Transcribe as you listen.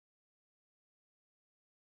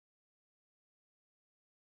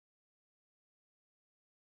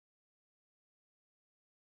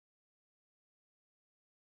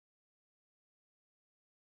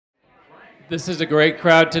This is a great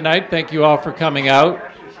crowd tonight. Thank you all for coming out.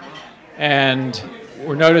 And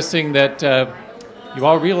we're noticing that you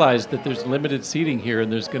all realize that there's limited seating here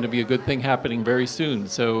and there's going to be a good thing happening very soon.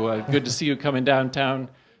 So good to see you coming downtown.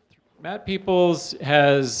 Matt Peeples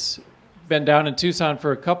has been down in Tucson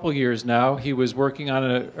for a couple years now. He was working on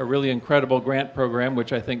a really incredible grant program,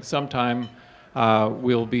 which I think sometime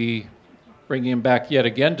we'll be bringing him back yet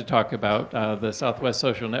again to talk about, the Southwest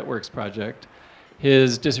Social Networks Project.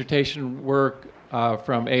 His dissertation work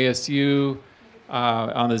from ASU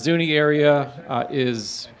on the Zuni area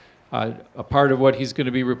is a part of what he's going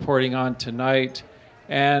to be reporting on tonight.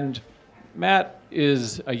 And Matt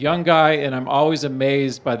is a young guy, and I'm always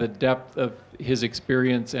amazed by the depth of his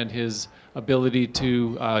experience and his ability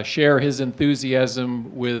to share his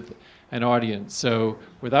enthusiasm with an audience. So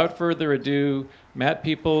without further ado, Matt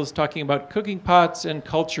Peeples talking about cooking pots and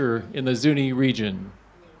culture in the Zuni region.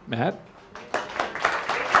 Matt?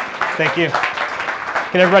 Thank you.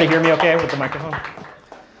 Can everybody hear me okay with the microphone?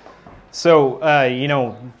 So, you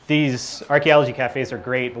know, these archaeology cafes are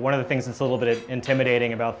great, but one of the things that's a little bit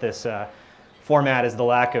intimidating about this format is the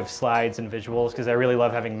lack of slides and visuals, because I really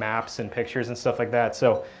love having maps and pictures and stuff like that.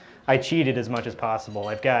 So I cheated as much as possible.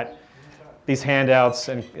 I've got these handouts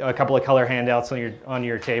and a couple of color handouts on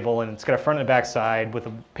your table, and it's got a front and back side with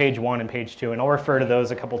a page 1 and page 2, and I'll refer to those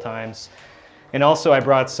a couple times. And also I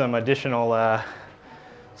brought some additional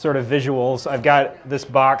sort of visuals. I've got this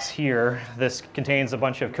box here. This contains a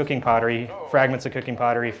bunch of cooking pottery, fragments of cooking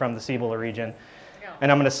pottery from the Cibola region.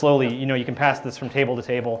 And I'm going to slowly, you know, you can pass this from table to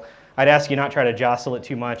table. I'd ask you not try to jostle it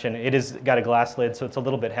too much, and it is got a glass lid, so it's a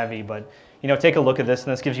little bit heavy, but you know, take a look at this,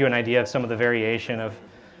 and this gives you an idea of some of the variation of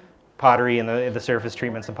pottery and the surface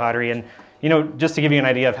treatments of pottery. And you know, just to give you an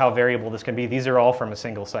idea of how variable this can be, these are all from a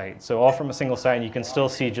single site. So all from a single site, and you can still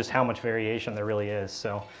see just how much variation there really is.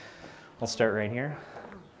 So I'll start right here.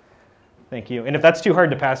 Thank you. And if that's too hard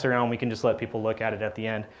to pass around, we can just let people look at it at the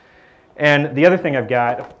end. And the other thing I've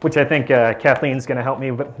got, which I think Kathleen's going to help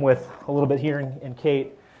me with a little bit here, and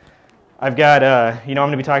Kate, I've got, you know, I'm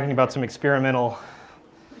going to be talking about some experimental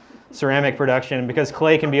ceramic production. Because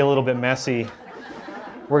clay can be a little bit messy,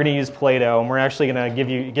 we're going to use Play-Doh, and we're actually going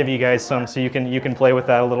to give you guys some so you can play with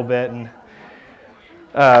that a little bit and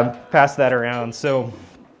pass that around. So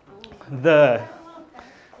yeah,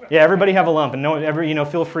 everybody have a lump, and you know,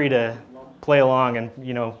 feel free to play along and,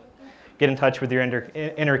 you know, get in touch with your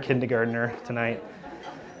inner kindergartner tonight.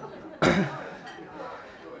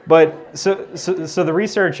 But so the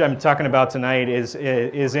research I'm talking about tonight is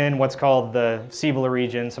in what's called the Cibola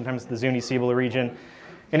region, sometimes the Zuni Cibola region.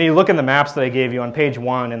 And you look in the maps that I gave you on page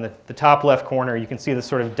 1, in the top left corner, you can see this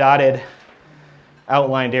sort of dotted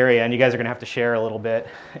outlined area, and you guys are going to have to share a little bit.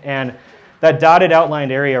 And that dotted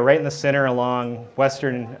outlined area right in the center along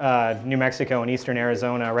western New Mexico and eastern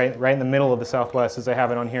Arizona, right in the middle of the Southwest, as I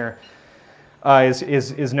have it on here,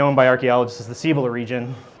 is known by archaeologists as the Cibola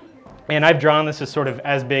region. And I've drawn this as sort of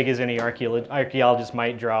as big as any archaeologist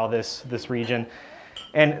might draw this region.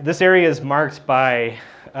 And this area is marked by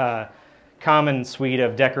a common suite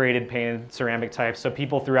of decorated painted ceramic types. So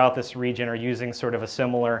people throughout this region are using sort of a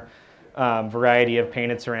similar variety of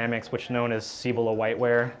painted ceramics, which is known as Cibola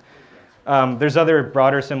whiteware. There's other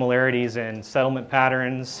broader similarities in settlement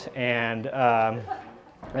patterns and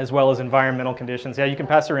as well as environmental conditions. Yeah, you can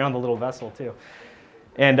pass around the little vessel too.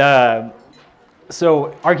 And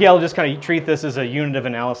so archaeologists kind of treat this as a unit of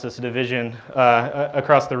analysis, a division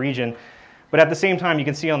across the region. But at the same time, you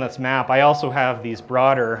can see on this map, I also have these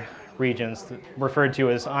broader regions referred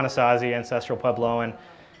to as Anasazi, Ancestral Puebloan,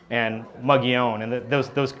 and Mogollon, and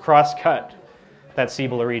those cross-cut that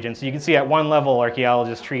Cibola region. So you can see at one level,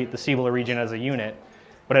 archaeologists treat the Cibola region as a unit,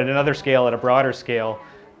 but at another scale, at a broader scale,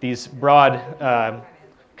 these broad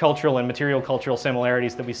cultural and material cultural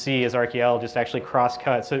similarities that we see as archaeologists actually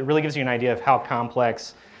cross-cut. So it really gives you an idea of how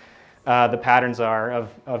complex the patterns are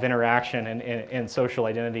of interaction and social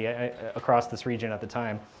identity across this region at the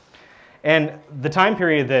time. And the time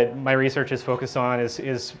period that my research is focused on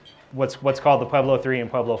is what's called the Pueblo III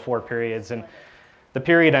and Pueblo IV periods. And the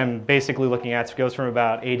period I'm basically looking at goes from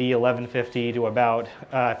about AD 1150 to about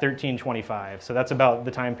 1325. So that's about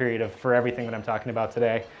the time period for everything that I'm talking about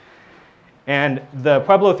today. And the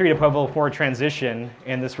Pueblo III to Pueblo IV transition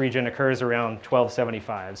in this region occurs around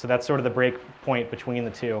 1275. So that's sort of the break point between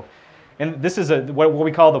the two. And this is what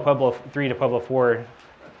we call the Pueblo III to Pueblo IV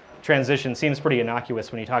transition. Seems pretty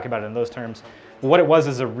innocuous when you talk about it in those terms. But what it was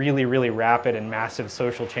is a really, really rapid and massive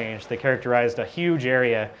social change that characterized a huge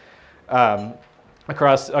area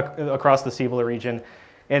across the Cibola region.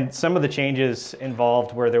 And some of the changes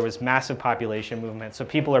involved where there was massive population movement. So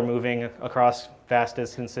people are moving across vast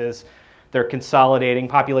distances. they're consolidating,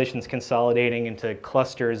 populations consolidating into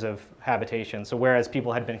clusters of habitation. So whereas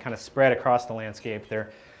people had been kind of spread across the landscape,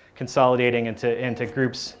 they're consolidating into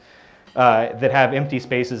groups that have empty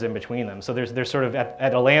spaces in between them. So there's sort of,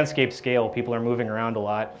 at a landscape scale, people are moving around a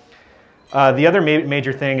lot. The other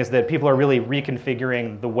major thing is that people are really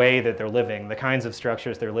reconfiguring the way that they're living, the kinds of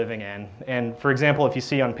structures they're living in. And for example, if you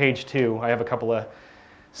see on page 2, I have a couple of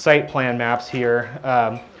site plan maps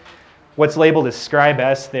here. What's labeled as Scribe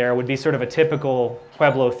S there would be sort of a typical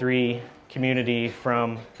Pueblo III community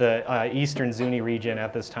from the eastern Zuni region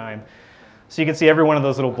at this time. So you can see every one of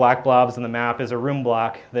those little black blobs in the map is a room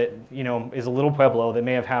block that, you know, is a little pueblo that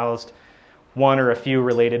may have housed one or a few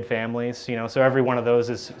related families, you know, so every one of those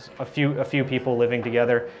is a few people living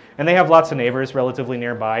together, and they have lots of neighbors relatively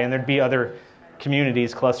nearby, and there'd be other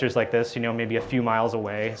communities, clusters like this, you know, maybe a few miles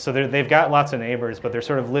away. So they've got lots of neighbors, but they're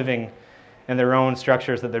sort of living in their own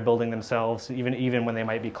structures that they're building themselves, even when they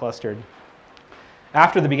might be clustered.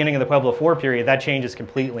 After the beginning of the Pueblo IV period, that changes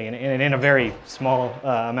completely, and in a very small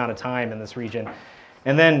amount of time in this region.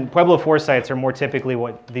 And then Pueblo IV sites are more typically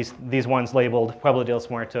what these ones labeled Pueblo de los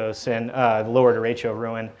Muertos and the Lower Derecho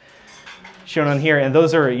ruin shown on here. And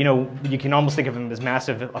those are, you know, you can almost think of them as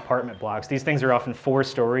massive apartment blocks. These things are often 4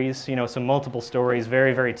 stories, you know, so multiple stories,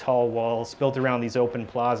 very, very tall walls built around these open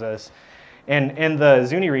plazas. And in the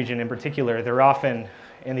Zuni region in particular, they're often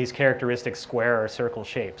in these characteristic square or circle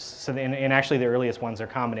shapes. So and actually the earliest ones are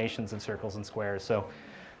combinations of circles and squares. So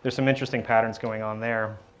there's some interesting patterns going on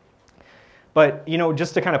there. But, you know,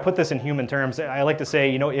 just to kind of put this in human terms, I like to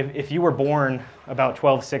say, you know, if you were born about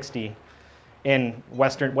 1260 in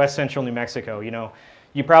west central New Mexico, you know,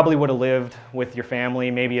 you probably would have lived with your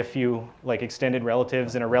family, maybe a few like extended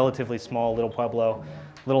relatives in a relatively small little pueblo,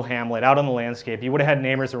 little hamlet out on the landscape. You would have had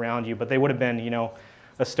neighbors around you, but they would have been, you know,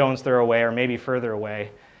 a stone's throw away or maybe further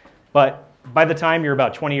away. But by the time you're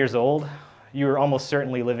about 20 years old, you're almost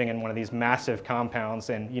certainly living in one of these massive compounds,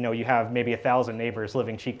 and you know, you have maybe 1,000 neighbors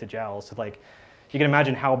living cheek to jowl. So like, you can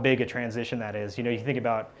imagine how big a transition that is. You know, you think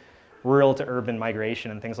about rural to urban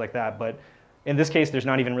migration and things like that, but in this case, there's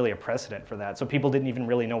not even really a precedent for that. So people didn't even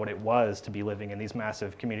really know what it was to be living in these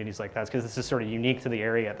massive communities like that, because this is sort of unique to the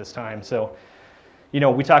area at this time. So, you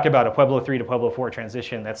know, we talk about a Pueblo III to Pueblo IV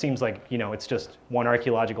transition. That seems like, you know, it's just one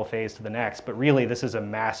archaeological phase to the next, but really this is a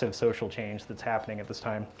massive social change that's happening at this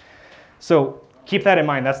time. So keep that in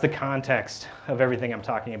mind. That's the context of everything I'm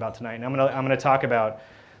talking about tonight. And I'm gonna talk about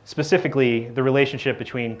specifically the relationship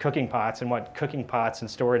between cooking pots and what cooking pots and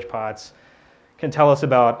storage pots can tell us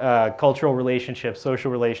about cultural relationships,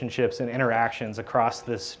 social relationships, and interactions across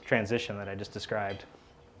this transition that I just described.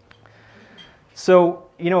 So,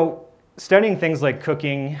 you know, studying things like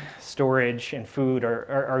cooking, storage, and food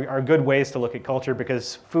are good ways to look at culture,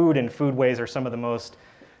 because food and foodways are some of the most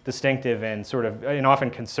distinctive and sort of and often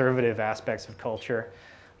conservative aspects of culture.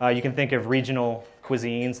 You can think of regional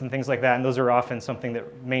cuisines and things like that, and those are often something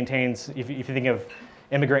that maintains, if you think of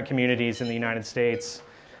immigrant communities in the United States,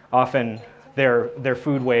 often their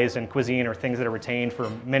foodways and cuisine are things that are retained for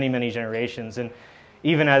many, many generations. And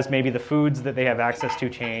even as maybe the foods that they have access to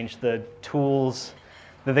change, the tools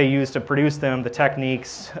that they use to produce them, the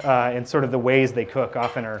techniques, and sort of the ways they cook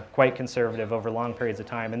often are quite conservative over long periods of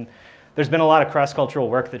time. And there's been a lot of cross-cultural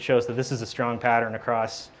work that shows that this is a strong pattern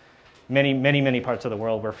across many, many, many parts of the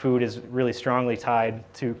world where food is really strongly tied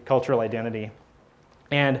to cultural identity.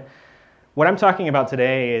 And what I'm talking about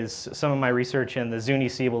today is some of my research in the Zuni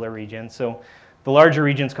Cibola region. So the larger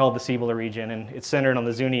region is called the Cibola region, and it's centered on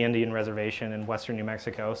the Zuni Indian Reservation in western New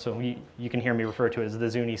Mexico. So you can hear me refer to it as the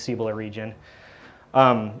Zuni Cibola region.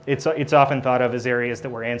 It's often thought of as areas that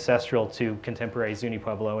were ancestral to contemporary Zuni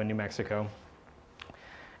Pueblo in New Mexico.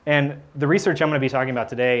 And the research I'm going to be talking about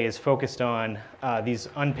today is focused on these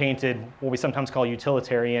unpainted, what we sometimes call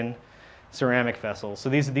utilitarian ceramic vessels. So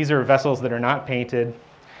these are vessels that are not painted.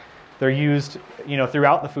 They're used, you know,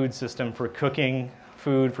 throughout the food system for cooking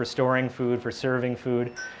food, for storing food, for serving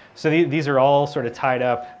food. So these are all sort of tied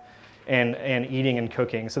up and eating and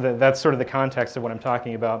cooking. So that's sort of the context of what I'm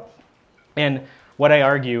talking about. And what I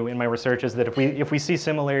argue in my research is that if we see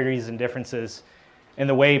similarities and differences in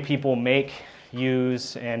the way people make,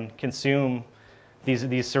 use, and consume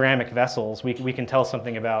these ceramic vessels, we can tell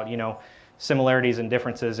something about, you know, similarities and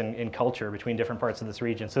differences in culture between different parts of this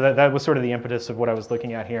region. So that was sort of the impetus of what I was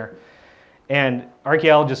looking at here. And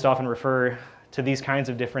archaeologists often refer to these kinds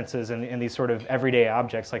of differences in these sort of everyday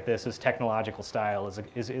objects like this as technological style,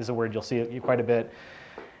 is a word you'll see quite a bit.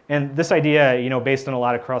 And this idea, you know, based on a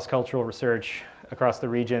lot of cross-cultural research across the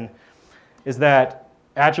region, is that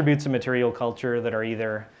attributes of material culture that are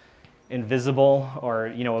either invisible or,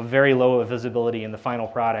 you know, a very low visibility in the final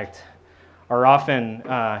product are often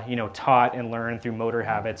taught and learned through motor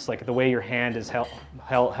habits, like the way your hand is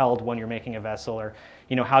held when you're making a vessel, or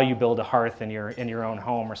how you build a hearth in your own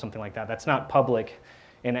home or something like that. That's not public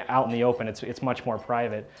and out in the open. It's much more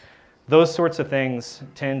private. Those sorts of things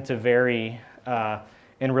tend to vary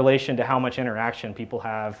in relation to how much interaction people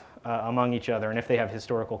have among each other and if they have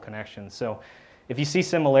historical connections. So if you see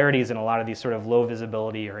similarities in a lot of these sort of low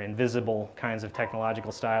visibility or invisible kinds of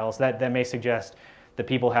technological styles, that may suggest that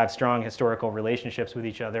people have strong historical relationships with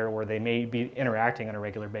each other, or they may be interacting on a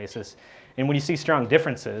regular basis. And when you see strong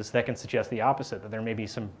differences, that can suggest the opposite, that there may be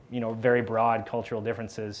some very broad cultural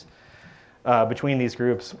differences between these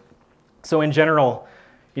groups. So in general,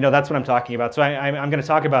 that's what I'm talking about. So I'm going to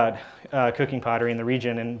talk about cooking pottery in the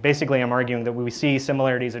region, and basically I'm arguing that we see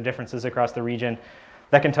similarities or differences across the region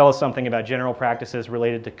that can tell us something about general practices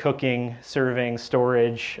related to cooking, serving,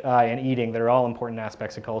 storage, and eating that are all important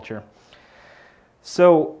aspects of culture.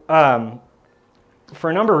 So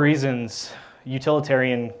for a number of reasons,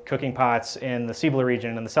 utilitarian cooking pots in the Cibola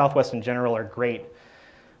region and the Southwest in general are great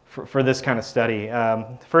for this kind of study.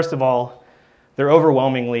 First of all, they're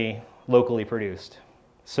overwhelmingly locally produced.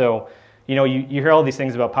 So, you hear all these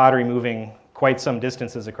things about pottery moving quite some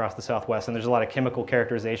distances across the Southwest, and there's a lot of chemical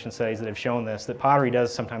characterization studies that have shown this, that pottery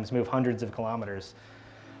does sometimes move hundreds of kilometers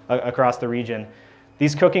across the region.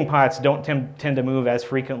 These cooking pots don't tend to move as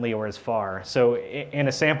frequently or as far. So in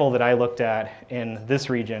a sample that I looked at in this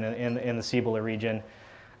region, in the Cibola region,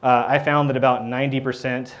 I found that about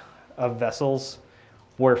 90% of vessels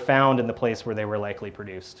were found in the place where they were likely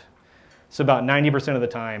produced. So about 90% of the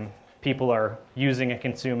time, people are using and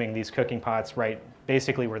consuming these cooking pots right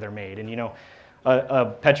basically where they're made. And a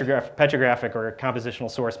petrographic or a compositional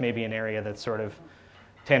source may be an area that's sort of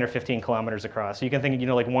 10 or 15 kilometers across. So you can think,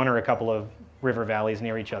 like one or a couple of river valleys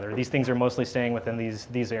near each other. These things are mostly staying within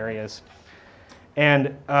these areas.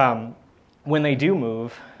 And when they do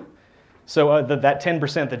move, so that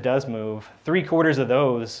 10% that does move, 3/4 of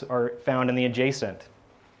those are found in the adjacent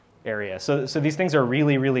area. So these things are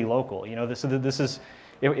really, really local. This is,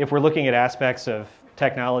 if we're looking at aspects of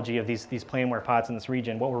technology of these plainware pots in this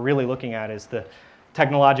region, what we're really looking at is the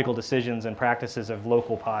technological decisions and practices of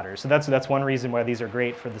local potters. So that's one reason why these are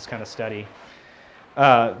great for this kind of study.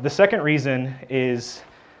 The second reason is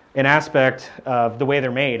an aspect of the way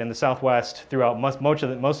they're made in the Southwest throughout most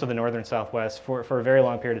of the northern Southwest for a very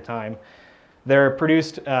long period of time. They're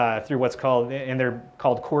produced through what's called, and they're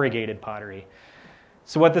called corrugated pottery.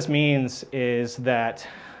 So what this means is that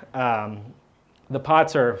the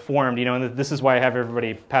pots are formed, and this is why I have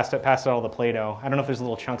everybody pass out all the Play-Doh. I don't know if there's a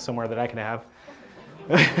little chunk somewhere that I can have.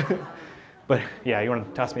 But yeah, you want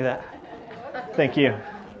to toss me that? Thank you.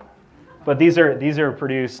 But these are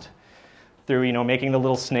produced through making the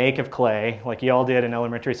little snake of clay, like you all did in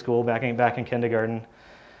elementary school back in kindergarten.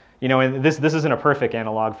 And this isn't a perfect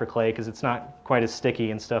analog for clay because it's not quite as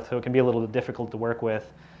sticky and stuff, so it can be a little difficult to work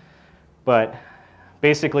with. But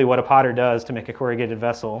basically, what a potter does to make a corrugated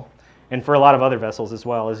vessel, and for a lot of other vessels as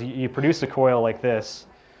well, is you produce a coil like this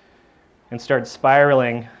and start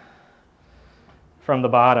spiraling from the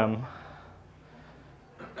bottom.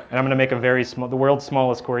 And I'm going to make the world's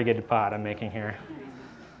smallest corrugated pot I'm making here.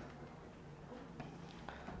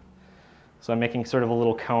 So I'm making sort of a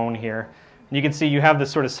little cone here. And you can see you have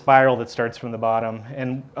this sort of spiral that starts from the bottom.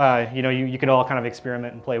 And you could all kind of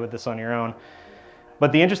experiment and play with this on your own.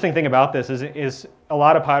 But the interesting thing about this is a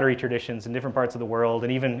lot of pottery traditions in different parts of the world,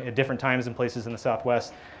 and even at different times and places in the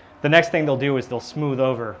Southwest, the next thing they'll do is they'll smooth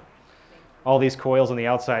over all these coils on the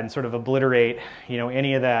outside and sort of obliterate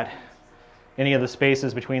any of the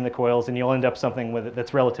spaces between the coils, and you'll end up something with it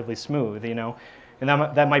that's relatively smooth, and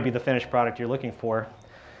that might be the finished product you're looking for.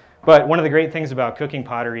 But one of the great things about cooking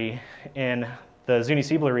pottery in the Zuni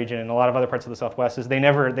Cibola region and a lot of other parts of the Southwest is they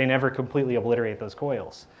never completely obliterate those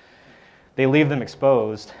coils. They leave them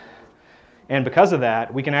exposed, and because of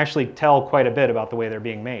that, we can actually tell quite a bit about the way they're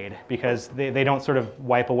being made, because they don't sort of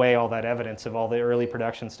wipe away all that evidence of all the early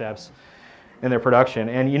production steps in their production.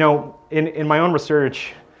 And in my own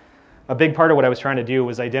research, a big part of what I was trying to do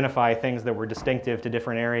was identify things that were distinctive to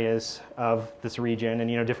different areas of this region,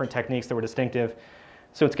 and different techniques that were distinctive.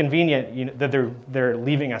 So it's convenient that they're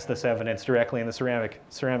leaving us this evidence directly in the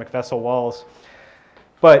ceramic vessel walls.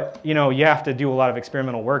 But you have to do a lot of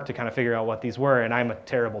experimental work to kind of figure out what these were, and I'm a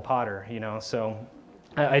terrible potter, so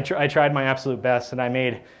I tried my absolute best, and I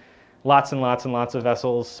made lots and lots and lots of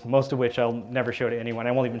vessels, most of which I'll never show to anyone.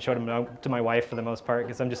 I won't even show them to my wife for the most part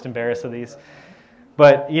because I'm just embarrassed of these.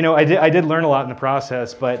 But I did learn a lot in the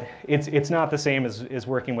process, but it's not the same as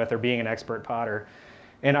working with or being an expert potter.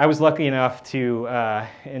 And I was lucky enough to,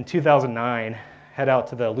 in 2009, head out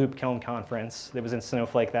to the Loop Kiln Conference that was in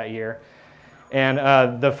Snowflake that year.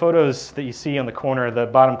 And the photos that you see on the corner, the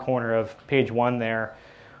bottom corner of page 1 there,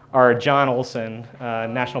 are John Olson,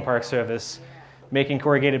 National Park Service, making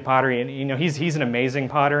corrugated pottery. And he's an amazing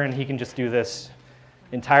potter, and he can just do this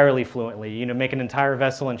entirely fluently. Make an entire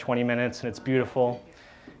vessel in 20 minutes, and it's beautiful.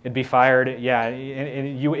 It'd be fired, yeah,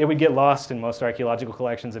 it would get lost in most archaeological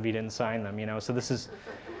collections if he didn't sign them. So this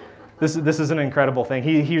is an incredible thing.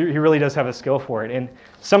 He really does have a skill for it. And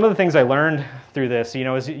some of the things I learned through this,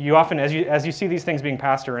 is you often, as you see these things being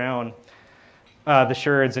passed around, the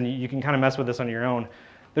sherds, and you can kind of mess with this on your own,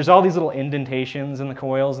 there's all these little indentations in the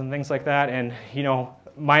coils and things like that. And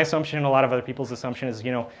my assumption, and a lot of other people's assumption is,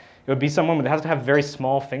 it would be someone that has to have very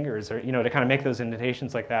small fingers, or to kind of make those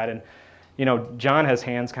indentations like that. And John has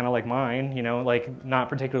hands kind of like mine, like not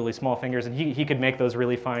particularly small fingers, and he could make those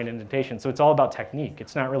really fine indentations. So it's all about technique.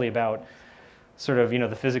 It's not really about sort of,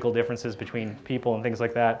 the physical differences between people and things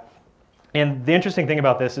like that. And the interesting thing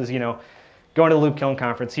about this is, going to the Loop Kiln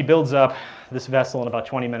Conference, he builds up this vessel in about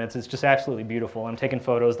 20 minutes. It's just absolutely beautiful. I'm taking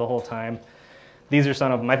photos the whole time. These are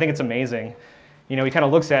some of them. I think it's amazing. He kind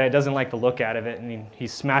of looks at it, doesn't like the look out of it, and he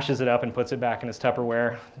smashes it up and puts it back in his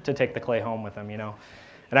Tupperware to take the clay home with him,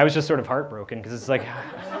 And I was just sort of heartbroken, because it's like,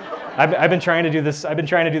 I've been trying to do this. I've been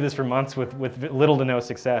trying to do this for months with little to no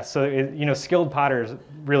success. So skilled potters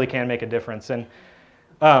really can make a difference. And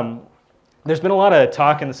there's been a lot of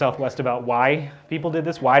talk in the Southwest about why people did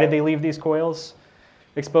this. Why did they leave these coils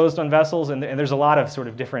exposed on vessels? And there's a lot of sort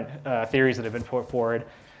of different theories that have been put forward.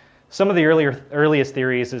 Some of the earliest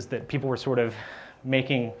theories is that people were sort of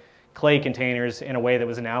making clay containers in a way that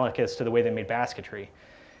was analogous to the way they made basketry.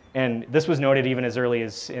 And this was noted even as early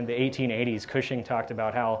as in the 1880s. Cushing talked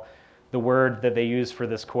about how the word that they used for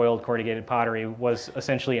this coiled corrugated pottery was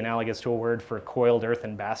essentially analogous to a word for coiled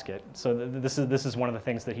earthen basket. So this is one of the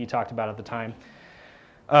things that he talked about at the time.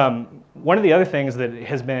 One of the other things that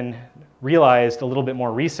has been realized a little bit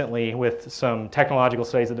more recently with some technological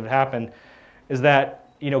studies that have happened is that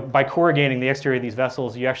by corrugating the exterior of these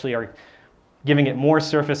vessels, you actually are giving it more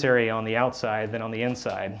surface area on the outside than on the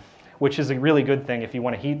inside, which is a really good thing if you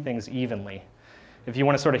want to heat things evenly. If you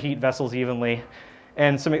want to sort of heat vessels evenly.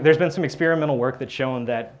 And there's been some experimental work that's shown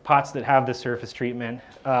that pots that have this surface treatment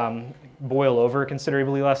boil over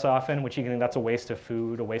considerably less often, which you can think that's a waste of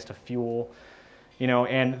food, a waste of fuel.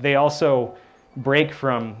 And they also break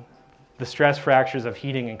from the stress fractures of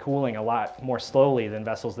heating and cooling a lot more slowly than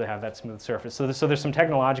vessels that have that smooth surface. So there's some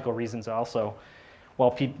technological reasons also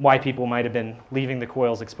why people might have been leaving the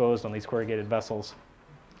coils exposed on these corrugated vessels.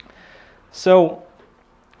 So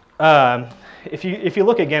if you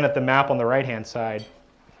look again at the map on the right-hand side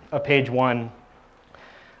of page 1,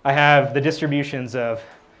 I have the distributions of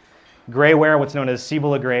grayware, what's known as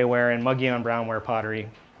Cibola grayware, and Mogollon brownware pottery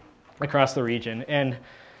across the region. And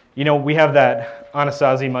we have that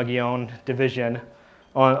Anasazi Mogollon division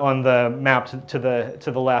on the map to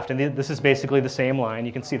the left, and this is basically the same line.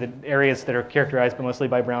 You can see the areas that are characterized mostly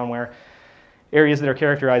by brownware, areas that are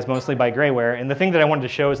characterized mostly by grayware. And the thing that I wanted to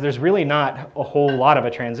show is there's really not a whole lot of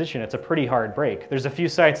a transition. It's a pretty hard break. There's a few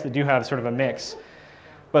sites that do have sort of a mix,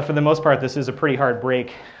 but for the most part, this is a pretty hard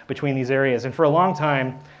break between these areas. And for a long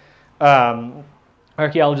time,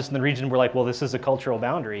 archaeologists in the region were like, well, this is a cultural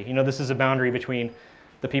boundary. This is a boundary between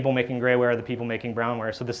the people making grayware, the people making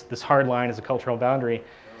brownware. So this hard line is a cultural boundary.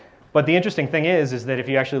 But the interesting thing is that if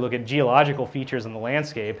you actually look at geological features in the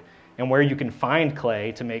landscape and where you can find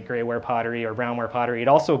clay to make grayware pottery or brownware pottery, it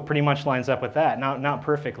also pretty much lines up with that, not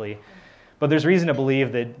perfectly. But there's reason to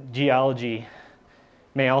believe that geology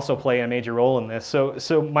may also play a major role in this.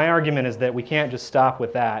 So my argument is that we can't just stop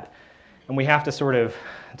with that, and we have to sort of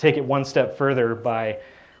take it one step further by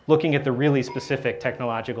looking at the really specific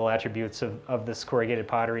technological attributes of this corrugated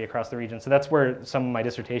pottery across the region. So that's where some of my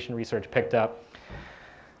dissertation research picked up.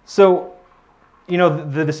 So,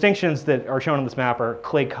 the distinctions that are shown on this map are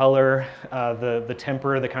clay color, the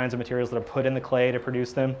temper, the kinds of materials that are put in the clay to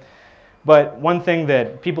produce them. But one thing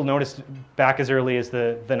that people noticed back as early as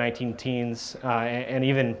the 19-teens, and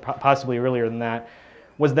even possibly earlier than that,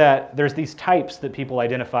 was that there's these types that people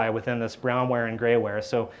identify within this brownware and grayware.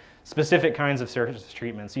 So specific kinds of surface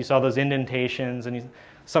treatments. You saw those indentations, and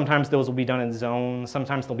sometimes those will be done in zones,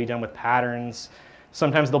 sometimes they'll be done with patterns,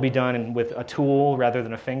 sometimes they'll be done with a tool rather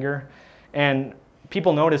than a finger. And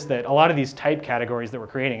people noticed that a lot of these type categories that we're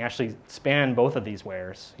creating actually span both of these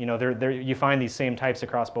wares. You find these same types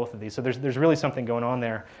across both of these. So there's really something going on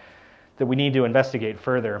there that we need to investigate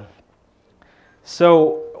further.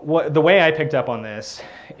 So the way I picked up on this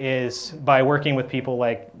is by working with people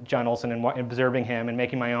like John Olson and observing him and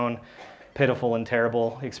making my own pitiful and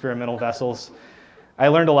terrible experimental vessels. I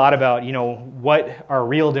learned a lot about, what are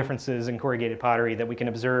real differences in corrugated pottery that we can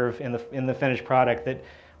observe in the finished product that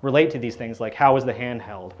relate to these things, like how was the hand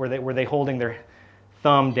held? Were they holding their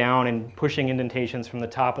thumb down and pushing indentations from the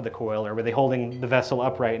top of the coil, or were they holding the vessel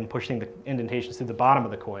upright and pushing the indentations through the bottom of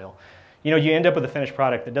the coil? You end up with a finished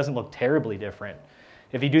product that doesn't look terribly different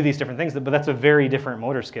if you do these different things, but that's a very different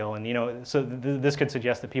motor skill, and so this could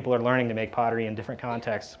suggest that people are learning to make pottery in different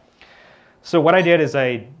contexts. So what I did is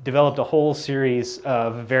I developed a whole series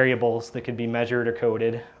of variables that could be measured or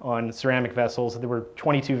coded on ceramic vessels. There were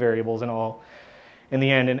 22 variables in all in the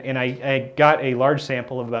end, and I got a large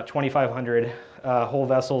sample of about 2,500 whole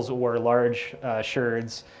vessels or large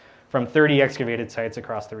sherds from 30 excavated sites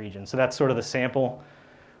across the region. So that's sort of the sample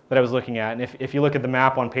that I was looking at. And if you look at the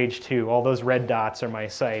map on page 2, all those red dots are my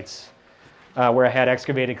sites where I had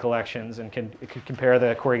excavated collections and could compare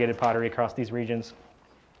the corrugated pottery across these regions.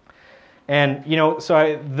 And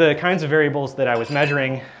the kinds of variables that I was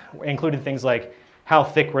measuring included things like how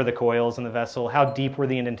thick were the coils in the vessel, how deep were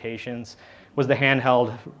the indentations, was the hand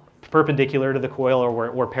held perpendicular to the coil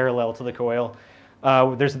or parallel to the coil.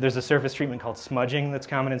 There's a surface treatment called smudging that's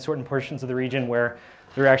common in certain portions of the region where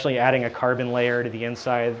they're actually adding a carbon layer to the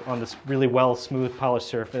inside on this really well smooth polished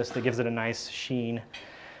surface that gives it a nice sheen.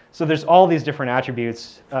 So there's all these different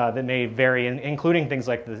attributes that may vary, including things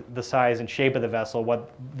like the size and shape of the vessel,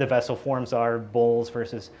 what the vessel forms are, bowls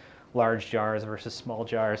versus large jars versus small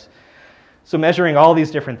jars. So measuring all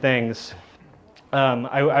these different things,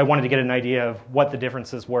 I wanted to get an idea of what the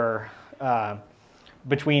differences were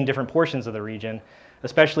between different portions of the region,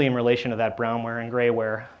 especially in relation to that brownware and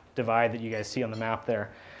grayware divide that you guys see on the map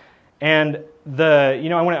there. And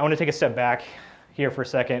I want to take a step back here for a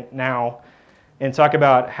second now and talk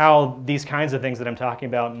about how these kinds of things that I'm talking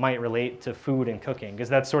about might relate to food and cooking, because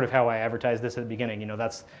that's sort of how I advertised this at the beginning.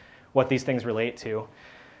 That's what these things relate to.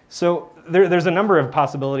 So there's a number of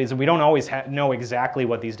possibilities, and we don't always know exactly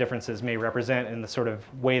what these differences may represent in the sort of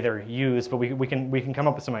way they're used, but we can come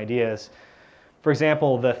up with some ideas. For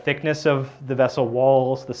example, the thickness of the vessel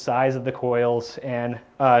walls, the size of the coils, and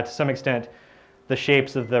to some extent, the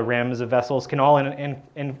shapes of the rims of vessels can all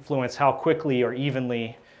influence how quickly or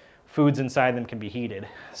evenly foods inside them can be heated.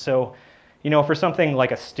 So, for something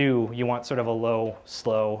like a stew, you want sort of a low,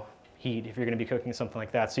 slow heat if you're going to be cooking something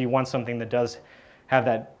like that. So you want something that does have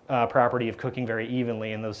that property of cooking very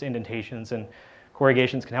evenly, and those indentations and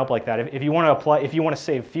corrugations can help like that. If you want to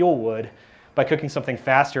save fuel wood by cooking something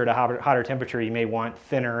faster at a hotter temperature, you may want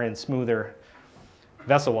thinner and smoother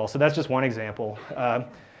vessel walls. So that's just one example.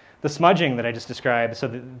 The smudging that I just described, so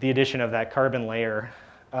the addition of that carbon layer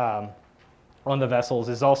on the vessels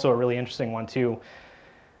is also a really interesting one too,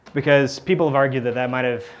 because people have argued that might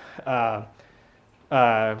have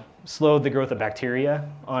slowed the growth of bacteria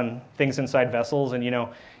on things inside vessels. And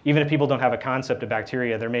even if people don't have a concept of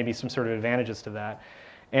bacteria, there may be some sort of advantages to that.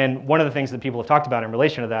 And one of the things that people have talked about in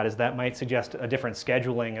relation to that is that might suggest a different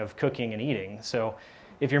scheduling of cooking and eating. So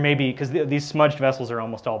if you're because these smudged vessels are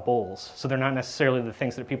almost all bowls, so they're not necessarily the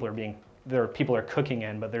things that people are cooking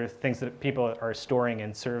in, but they're things that people are storing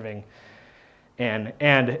and serving.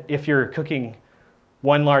 And if you're cooking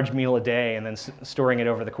one large meal a day and then storing it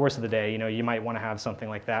over the course of the day, you might want to have something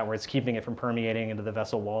like that where it's keeping it from permeating into the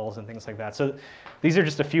vessel walls and things like that. So these are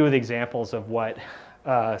just a few of the examples of what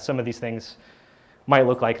some of these things might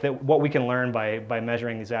look like, what we can learn by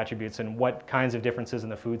measuring these attributes and what kinds of differences in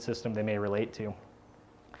the food system they may relate to.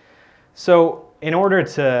 So in order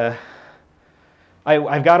to,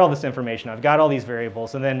 I've got all this information, I've got all these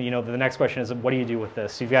variables, and then the next question is, what do you do with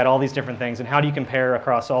this? So you've got all these different things, and how do you compare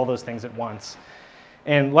across all those things at once?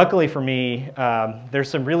 And luckily for me, there's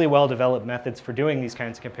some really well-developed methods for doing these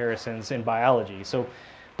kinds of comparisons in biology. So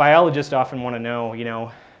biologists often want to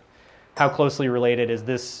know, how closely related is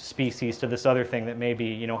this species to this other thing that may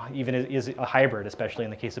be, even is a hybrid, especially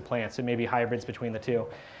in the case of plants. It may be hybrids between the two.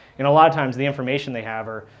 And a lot of times the information they have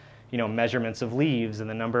are, measurements of leaves and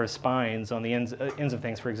the number of spines on the ends of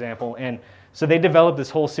things, for example. And so they developed this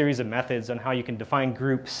whole series of methods on how you can define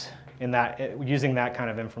groups using that kind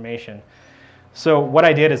of information. So what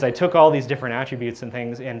I did is I took all these different attributes and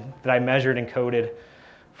things that I measured and coded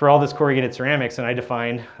for all this corrugated ceramics, and I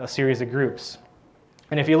defined a series of groups.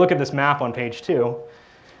 And if you look at this map on page 2,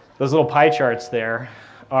 those little pie charts there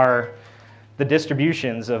are the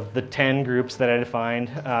distributions of the 10 groups that I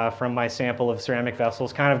defined from my sample of ceramic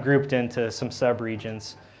vessels, kind of grouped into some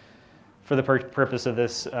subregions for the purpose of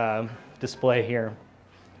this display here.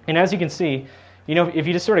 And as you can see, if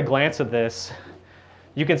you just sort of glance at this,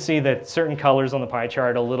 you can see that certain colors on the pie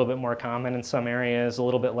chart are a little bit more common in some areas, a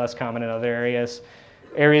little bit less common in other areas.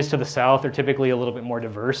 Areas to the south are typically a little bit more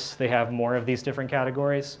diverse. They have more of these different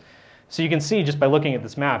categories. So you can see just by looking at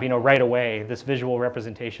this map, right away, this visual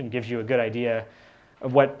representation gives you a good idea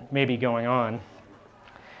of what may be going on.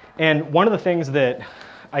 And one of the things that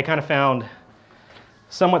I kind of found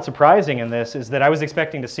somewhat surprising in this is that I was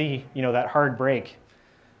expecting to see, that hard break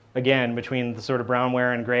again between the sort of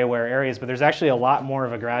brownware and grayware areas, but there's actually a lot more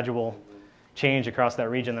of a gradual change across that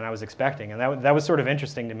region than I was expecting, and that was sort of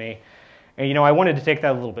interesting to me. And I wanted to take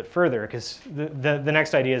that a little bit further, because the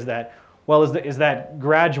next idea is that, well, is that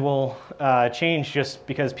gradual change just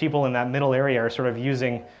because people in that middle area are sort of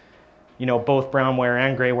using both brownware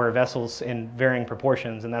and grayware vessels in varying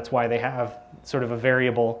proportions, and that's why they have sort of a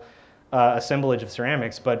variable assemblage of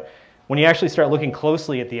ceramics. But when you actually start looking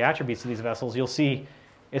closely at the attributes of these vessels, you'll see,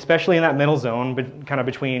 especially in that middle zone, but kind of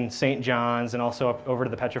between St. John's and also up over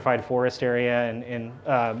to the Petrified Forest area and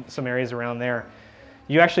some areas around there,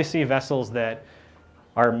 you actually see vessels that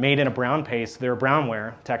are made in a brown paste. They're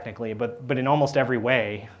brownware, technically, but in almost every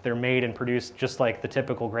way, they're made and produced just like the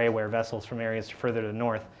typical grayware vessels from areas further to the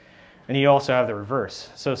north. And you also have the reverse.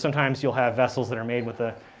 So sometimes you'll have vessels that are made with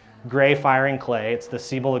a gray firing clay. It's the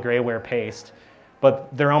Cibola grayware paste, but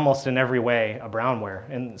they're almost in every way a brownware.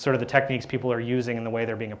 And sort of the techniques people are using and the way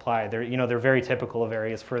they're being applied, they're very typical of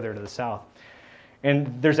areas further to the south.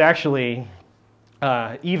 And there's actually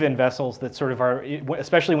even vessels that sort of are,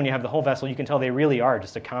 especially when you have the whole vessel, you can tell they really are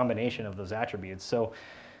just a combination of those attributes. So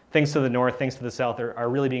things to the north, things to the south are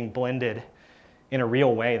really being blended in a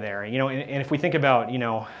real way there. And if we think about,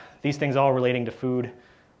 these things all relating to food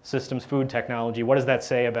systems, food technology, what does that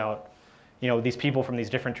say about, these people from these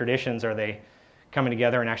different traditions? Are they coming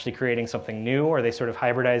together and actually creating something new? Or are they sort of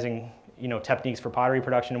hybridizing, techniques for pottery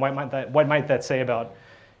production? What might that say about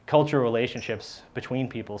cultural relationships between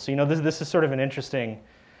people? So, this is sort of an interesting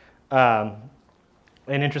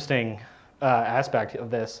aspect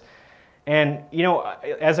of this. And,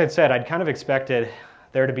 as I'd said, I'd kind of expected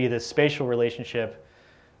there to be this spatial relationship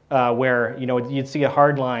where you'd see a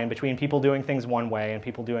hard line between people doing things one way and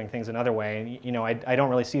people doing things another way. And I don't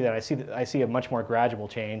really see that. I see a much more gradual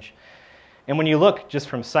change. And when you look just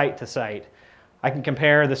from site to site, I can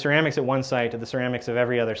compare the ceramics at one site to the ceramics of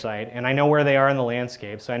every other site, and I know where they are in the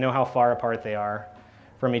landscape, so I know how far apart they are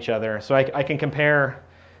from each other. So I can compare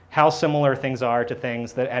how similar things are to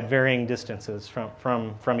things that at varying distances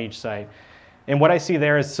from each site. And what I see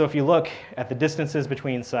there is, so if you look at the distances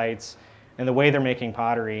between sites and the way they're making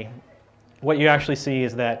pottery, what you actually see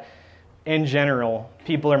is that, in general,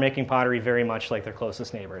 people are making pottery very much like their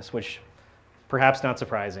closest neighbors, which perhaps not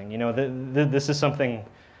surprising. This is something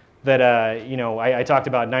that, I talked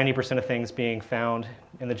about 90% of things being found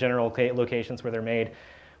in the general locations where they're made.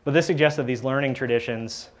 But this suggests that these learning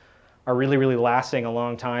traditions are really, really lasting a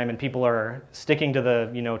long time, and people are sticking to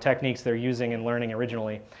the, techniques they're using and learning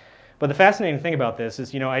originally. But the fascinating thing about this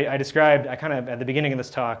is, I kind of, at the beginning of this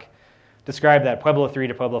talk, described that Pueblo III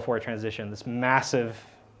to Pueblo IV transition, this massive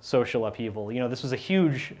social upheaval. This was a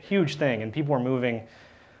huge, huge thing, and people were moving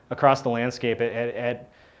across the landscape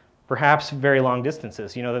at perhaps very long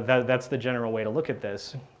distances. That's the general way to look at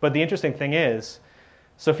this. But the interesting thing is,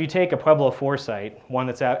 so if you take a Pueblo IV site, one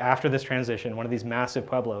that's after this transition, one of these massive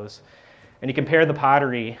pueblos, and you compare the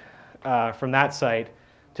pottery from that site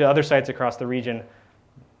to other sites across the region,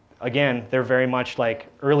 again, they're very much like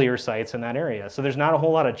earlier sites in that area. So there's not a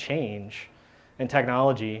whole lot of change in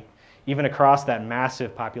technology, even across that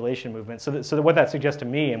massive population movement. So what that suggests to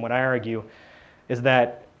me, and what I argue, is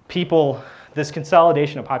that this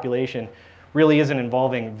consolidation of population really isn't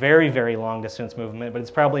involving very, very long distance movement, but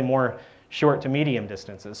it's probably more short to medium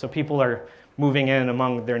distances. So people are moving in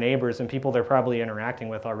among their neighbors and people they're probably interacting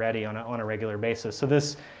with already on a regular basis. So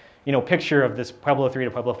this picture of this Pueblo III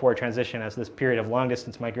to Pueblo IV transition as this period of long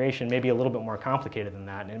distance migration may be a little bit more complicated than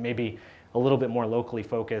that, and it may be a little bit more locally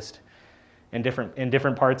focused in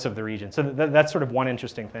different parts of the region. So that's sort of one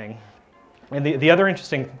interesting thing. And the other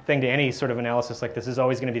interesting thing to any sort of analysis like this is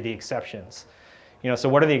always going to be the exceptions. So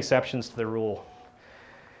what are the exceptions to the rule?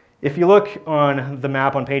 If you look on the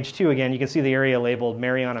map on page 2 again, you can see the area labeled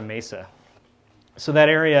Mariana Mesa. So that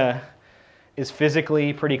area is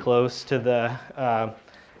physically pretty close to the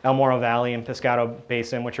El Morro Valley and Pescado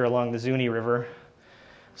Basin, which are along the Zuni River.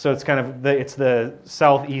 So it's kind of it's the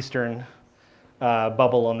southeastern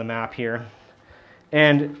bubble on the map here.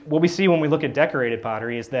 And what we see when we look at decorated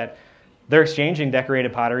pottery is that they're exchanging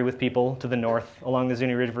decorated pottery with people to the north along the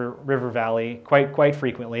Zuni River Valley quite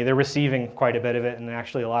frequently. They're receiving quite a bit of it, and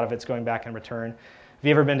actually a lot of it's going back in return. Have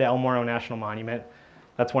you ever been to El Morro National Monument?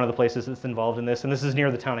 That's one of the places that's involved in this. And this is near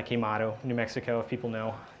the town of Quemado, New Mexico, if people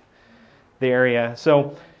know the area.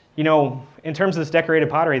 So, in terms of this decorated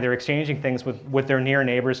pottery, they're exchanging things with their near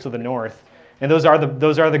neighbors to the north. And those are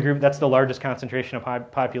the group, that's the largest concentration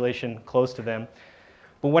of population close to them.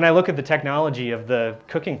 But when I look at the technology of the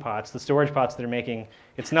cooking pots, the storage pots they're making,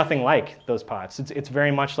 it's nothing like those pots. It's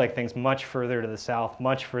very much like things much further to the south,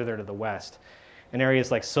 much further to the west. In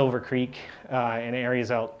areas like Silver Creek, in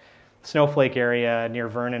areas out Snowflake area near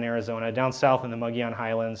Vernon, Arizona, down south in the Mogollon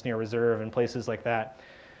Highlands near Reserve and places like that.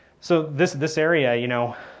 So this area, you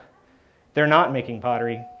know, they're not making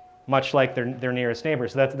pottery, much like their nearest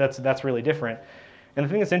neighbors. So that's really different. And the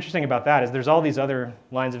thing that's interesting about that is there's all these other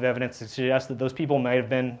lines of evidence that suggest that those people might have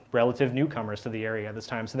been relative newcomers to the area at this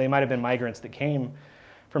time. So they might have been migrants that came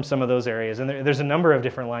from some of those areas. And there's a number of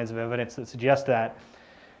different lines of evidence that suggest that,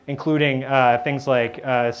 including things like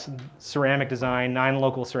ceramic design,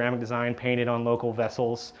 non-local ceramic design painted on local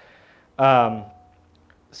vessels,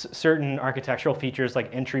 certain architectural features like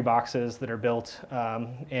entry boxes that are built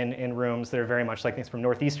in rooms that are very much like things from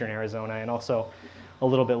northeastern Arizona, and also a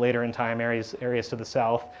little bit later in time areas to the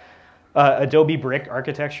south. Adobe brick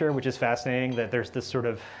architecture, which is fascinating, that there's this sort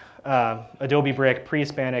of adobe brick,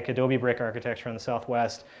 pre-Hispanic adobe brick architecture in the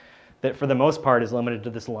Southwest that for the most part is limited to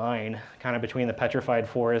this line kind of between the Petrified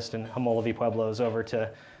Forest and Homology Pueblos over to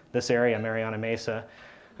this area, Mariana Mesa.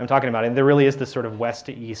 I'm talking about it. And there really is this sort of west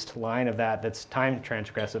to east line of that's time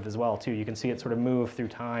transgressive as well too. You can see it sort of move through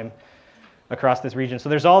time across this region. So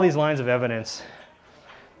there's all these lines of evidence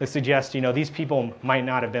that suggest, you know, these people might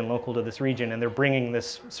not have been local to this region, and they're bringing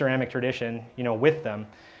this ceramic tradition, you know, with them.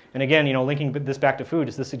 And again, you know, linking this back to food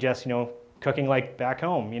is this suggests, you know, cooking like back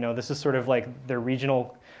home. You know, this is sort of like their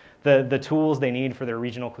regional, the tools they need for their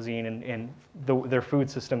regional cuisine and their food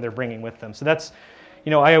system they're bringing with them. So that's, you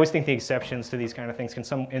know, I always think the exceptions to these kind of things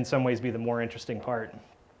can in some ways be the more interesting part.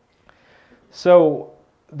 So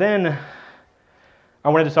then I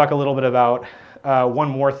wanted to talk a little bit about one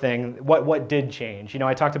more thing, what did change? You know,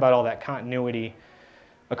 I talked about all that continuity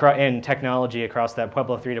in technology across that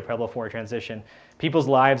Pueblo 3 to Pueblo 4 transition. People's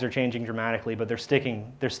lives are changing dramatically, but they're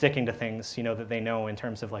sticking to things, you know, that they know in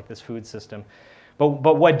terms of like this food system.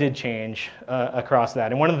 But what did change across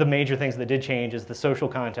that? And one of the major things that did change is the social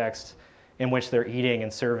context in which they're eating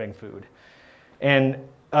and serving food. And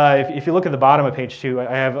if you look at the bottom of page 2,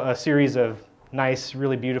 I have a series of nice,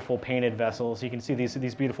 really beautiful painted vessels. You can see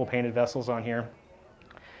these beautiful painted vessels on here.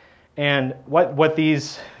 And what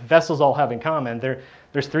these vessels all have in common,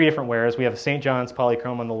 there's 3 different wares. We have a St. John's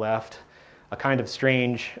polychrome on the left, a kind of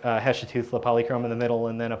strange Heshatuthla polychrome in the middle,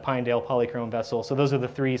 and then a Pinedale polychrome vessel. So those are the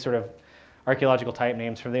 3 sort of archaeological type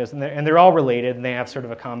names for those. And they're all related, and they have sort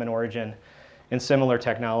of a common origin and similar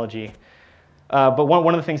technology. But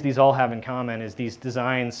one of the things these all have in common is these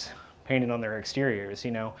designs painted on their exteriors,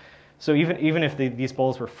 you know. So even if these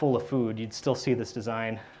bowls were full of food, you'd still see this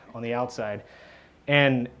design on the outside.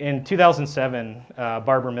 And in 2007,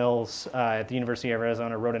 Barbara Mills at the University of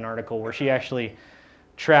Arizona wrote an article where she actually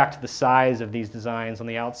tracked the size of these designs on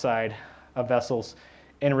the outside of vessels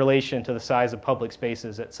in relation to the size of public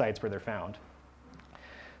spaces at sites where they're found.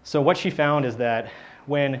 So what she found is that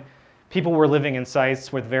when people were living in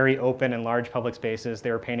sites with very open and large public spaces,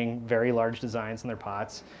 they were painting very large designs in their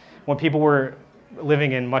pots. When people were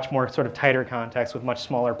living in much more sort of tighter contexts with much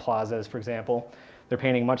smaller plazas, for example, they're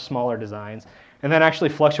painting much smaller designs. And that actually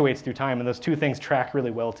fluctuates through time, and those 2 things track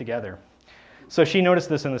really well together. So she noticed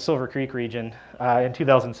this in the Silver Creek region in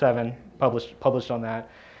 2007, published on that.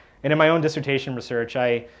 And in my own dissertation research,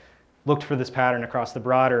 I looked for this pattern across the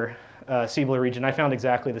broader Cibola region. I found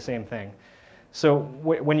exactly the same thing. So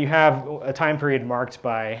when you have a time period marked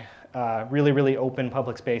by really, really open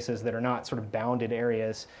public spaces that are not sort of bounded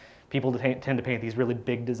areas, people tend to paint these really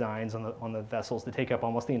big designs on the vessels that take up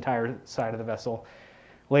almost the entire side of the vessel.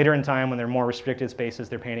 Later in time, when they're more restricted spaces,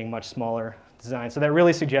 they're painting much smaller designs. So that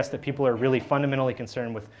really suggests that people are really fundamentally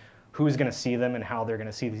concerned with who's going to see them and how they're going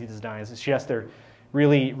to see these designs. It suggests they're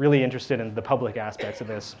really, really interested in the public aspects of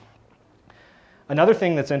this. Another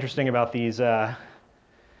thing that's interesting about these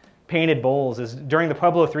painted bowls is during the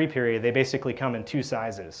Pueblo 3 period, they basically come in 2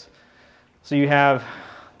 sizes. So you have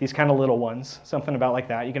these kind of little ones, something about like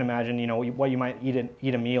that. You can imagine, you know, what you might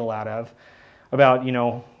eat a meal out of. About, you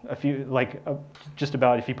know, just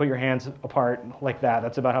about if you put your hands apart like that,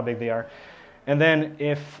 that's about how big they are. And then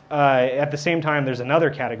if at the same time there's another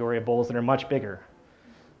category of bowls that are much bigger,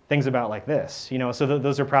 things about like this, you know, so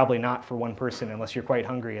those are probably not for one person unless you're quite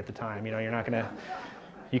hungry at the time. You know, you're not gonna,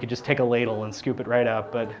 you could just take a ladle and scoop it right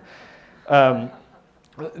up. But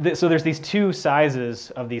so there's these 2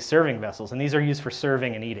 sizes of these serving vessels, and these are used for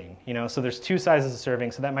serving and eating. You know, so there's 2 sizes of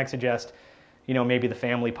serving, so that might suggest, you know, maybe the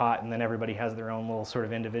family pot, and then everybody has their own little sort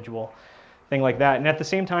of individual thing like that. And at the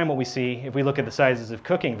same time, what we see, if we look at the sizes of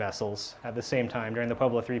cooking vessels at the same time during the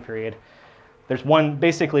Pueblo 3 period, There's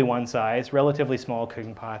basically one size, relatively small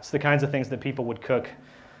cooking pots, the kinds of things that people would cook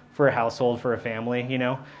for a household, for a family, you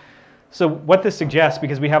know. So what this suggests,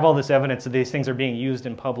 because we have all this evidence that these things are being used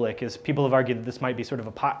in public, is people have argued that this might be sort of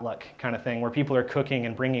a potluck kind of thing, where people are cooking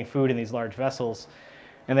and bringing food in these large vessels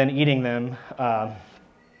and then eating them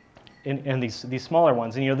in these smaller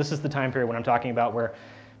ones. And, you know, this is the time period when I'm talking about where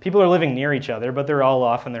people are living near each other, but they're all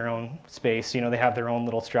off in their own space. You know, they have their own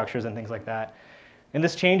little structures and things like that. And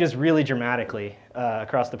this changes really dramatically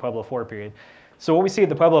across the Pueblo IV period. So what we see at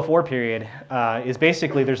the Pueblo IV period is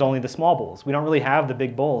basically there's only the small bowls. We don't really have the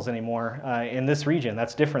big bowls anymore in this region.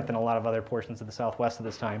 That's different than a lot of other portions of the Southwest at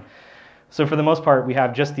this time. So for the most part, we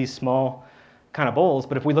have just these small kind of bowls.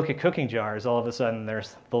 But if we look at cooking jars, all of a sudden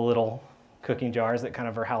there's the little cooking jars that kind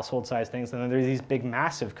of are household-sized things. And then there's these big,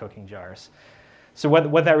 massive cooking jars. So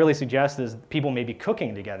what that really suggests is people may be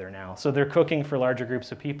cooking together now. So they're cooking for larger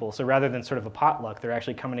groups of people. So rather than sort of a potluck, they're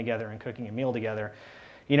actually coming together and cooking a meal together.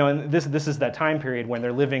 You know, and this is that time period when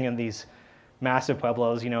they're living in these massive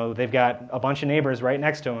pueblos. You know, they've got a bunch of neighbors right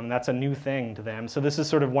next to them, and that's a new thing to them. So this is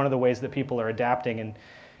sort of one of the ways that people are adapting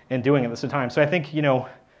and doing at this time. So I think, you know,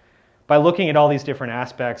 by looking at all these different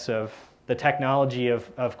aspects of the technology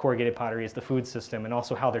of corrugated pottery as the food system, and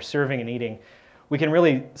also how they're serving and eating, we can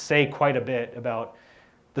really say quite a bit about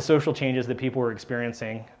the social changes that people were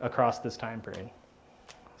experiencing across this time period.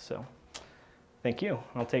 So, thank you.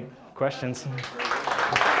 I'll take questions.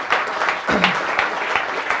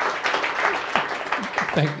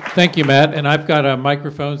 Thank you, Matt. And I've got a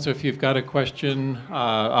microphone, so if you've got a question,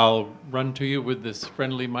 I'll run to you with this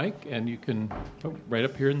friendly mic, and you can, right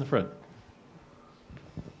up here in the front.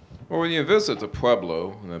 Well, when you visit the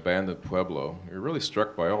Pueblo, an abandoned Pueblo, you're really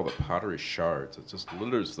struck by all the pottery shards. It just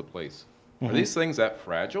litters the place. Are these things that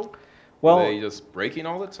fragile? Well, are they just breaking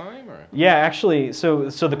all the time? Or? Yeah, actually, so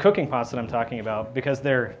the cooking pots that I'm talking about, because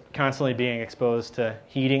they're constantly being exposed to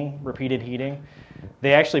heating, repeated heating,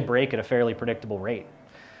 they actually break at a fairly predictable rate.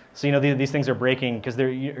 So, you know, these things are breaking because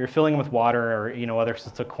you're filling them with water or, you know, other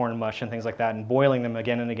sorts of corn mush and things like that, and boiling them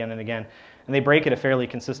again and again and again. And they break at a fairly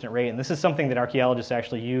consistent rate. And this is something that archaeologists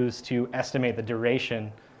actually use to estimate the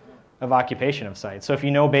duration of occupation of sites. So if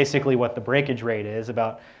you know basically what the breakage rate is,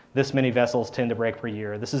 about this many vessels tend to break per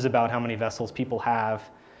year, this is about how many vessels people have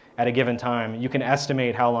at a given time, you can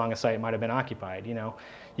estimate how long a site might have been occupied. You know,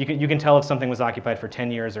 you can tell if something was occupied for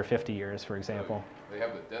 10 years or 50 years, for example. They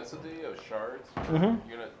have the density of shards per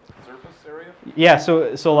unit surface area? Yeah,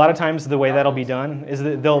 so a lot of times the way that'll be done is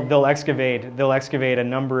that they'll excavate a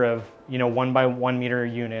number of, you know, 1 by 1 meter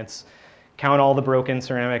units, count all the broken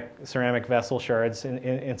ceramic vessel shards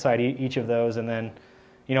inside each of those, and then,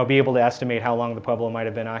 you know, be able to estimate how long the Pueblo might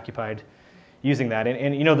have been occupied using that.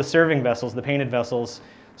 And you know, the serving vessels, the painted vessels,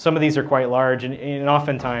 some of these are quite large, and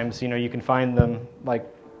oftentimes, you know, you can find them like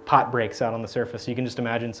pot breaks out on the surface. So you can just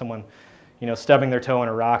imagine someone, you know, stubbing their toe in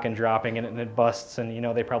a rock and dropping it, and it busts, and, you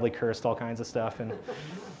know, they probably cursed all kinds of stuff. And,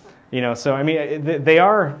 you know, so I mean, they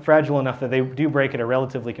are fragile enough that they do break at a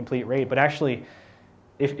relatively complete rate. But actually,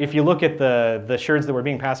 if you look at the sherds that were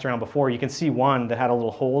being passed around before, you can see one that had a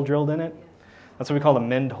little hole drilled in it. That's what we call a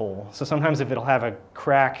mend hole. So sometimes if it'll have a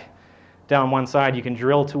crack down one side, you can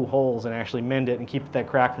drill 2 holes and actually mend it and keep that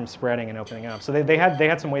crack from spreading and opening up. So they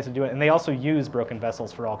had some ways to do it, and they also use broken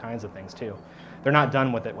vessels for all kinds of things too. They're not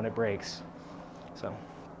done with it when it breaks. So,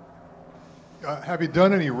 have you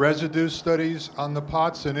done any residue studies on the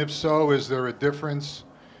pots? And if so, is there a difference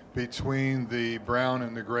between the brown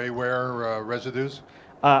and the gray ware residues?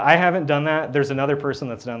 I haven't done that. There's another person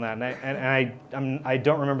that's done that, and I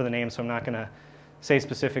don't remember the name, so I'm not going to say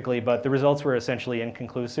specifically. But the results were essentially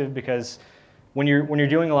inconclusive, because when you're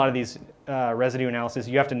doing a lot of these residue analysis,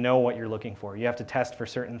 you have to know what you're looking for. You have to test for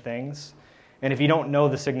certain things. And if you don't know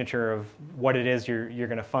the signature of what it is you're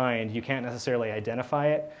going to find, you can't necessarily identify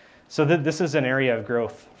it. So this is an area of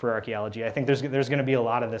growth for archaeology. I think there's going to be a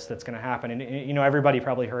lot of this that's going to happen. And you know, everybody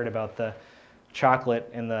probably heard about the chocolate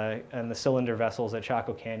and the cylinder vessels at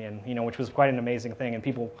Chaco Canyon, you know, which was quite an amazing thing, and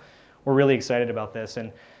people were really excited about this.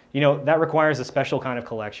 And you know, that requires a special kind of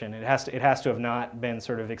collection. It has to have not been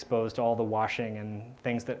sort of exposed to all the washing and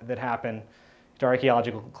things that happen to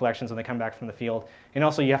archaeological collections when they come back from the field. And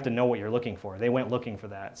also, you have to know what you're looking for. They went looking for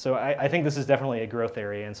that. So I think this is definitely a growth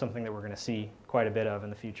area and something that we're going to see quite a bit of in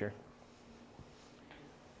the future.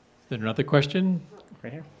 Is there another question?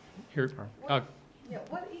 Right here. Here.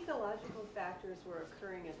 What ecological factors were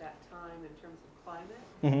occurring at that time in terms of climate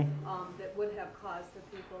that would have caused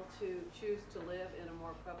the people to choose to live in a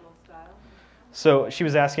more Pueblo style? So she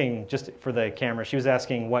was asking, just for the camera, she was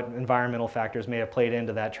asking what environmental factors may have played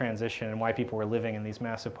into that transition and why people were living in these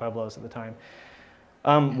massive pueblos at the time.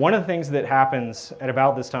 One of the things that happens at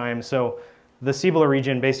about this time, so the Cibola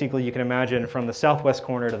region, basically you can imagine from the southwest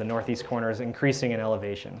corner to the northeast corner is increasing in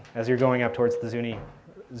elevation as you're going up towards the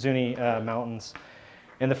Zuni mountains.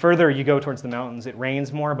 And the further you go towards the mountains, it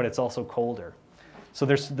rains more, but it's also colder. So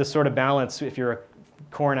there's this sort of balance. If you're a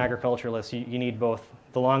corn agriculturalist, you need both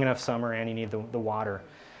the long enough summer and you need the water.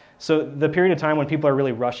 So the period of time when people are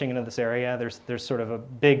really rushing into this area, there's sort of a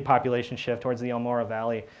big population shift towards the El Morro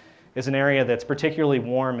Valley, is an area that's particularly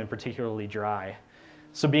warm and particularly dry.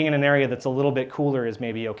 So being in an area that's a little bit cooler is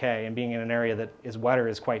maybe okay, and being in an area that is wetter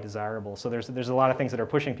is quite desirable. So there's a lot of things that are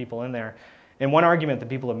pushing people in there. And one argument that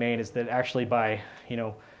people have made is that actually by,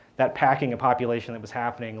 that packing of population that was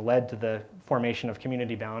happening led to the formation of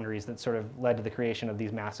community boundaries that sort of led to the creation of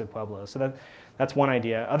these massive pueblos. So that's one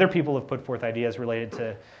idea. Other people have put forth ideas related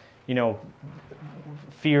to,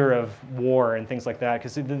 fear of war and things like that,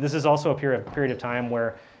 because this is also a period of time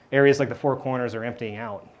where areas like the Four Corners are emptying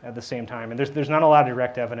out at the same time. And there's not a lot of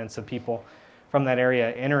direct evidence of people from that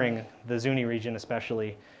area entering the Zuni region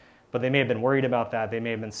especially, but they may have been worried about that. They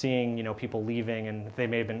may have been seeing people leaving, and they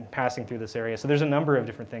may have been passing through this area. So there's a number of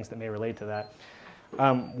different things that may relate to that.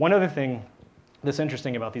 One other thing that's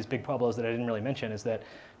interesting about these big pueblos that I didn't really mention is that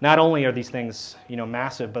not only are these things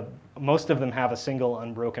massive, but most of them have a single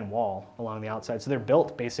unbroken wall along the outside. So they're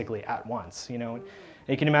built basically at once.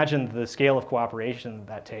 You can imagine the scale of cooperation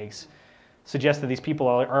that takes suggests that these people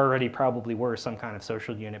already probably were some kind of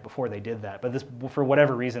social unit before they did that. But for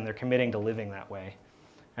whatever reason, they're committing to living that way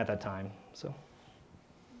at that time. So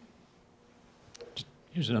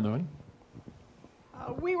here's another one.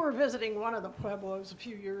 We were visiting one of the pueblos a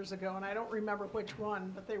few years ago, and I don't remember which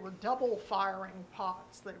one, but they were double firing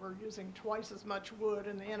pots. They were using twice as much wood,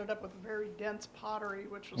 and they ended up with very dense pottery,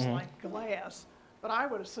 which was like glass. But I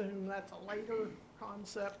would assume that's a later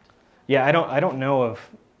concept. Yeah, I don't know of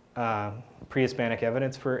pre-Hispanic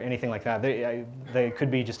evidence for anything like that. They could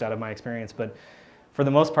be just out of my experience, but for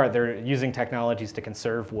the most part, they're using technologies to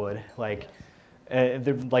conserve wood,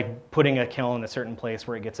 they're like putting a kiln in a certain place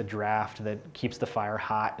where it gets a draft that keeps the fire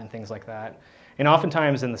hot and things like that. And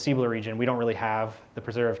oftentimes in the Cibola region, we don't really have the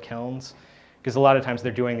preserved kilns, because a lot of times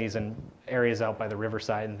they're doing these in areas out by the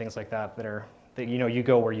riverside and things like that you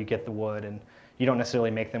go where you get the wood, and you don't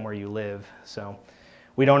necessarily make them where you live. So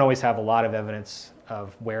we don't always have a lot of evidence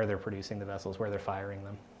of where they're producing the vessels, where they're firing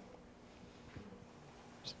them.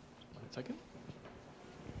 Just 1 second.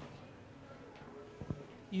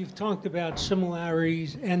 You've talked about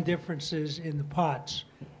similarities and differences in the pots.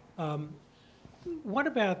 What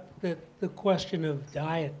about the question of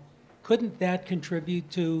diet? Couldn't that contribute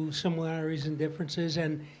to similarities and differences?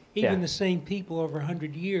 And even the same people over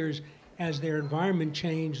 100 years, as their environment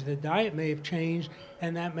changed, the diet may have changed,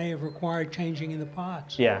 and that may have required changing in the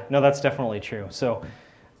pots. Yeah, no, that's definitely true. So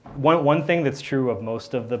one thing that's true of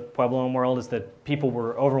most of the Puebloan world is that people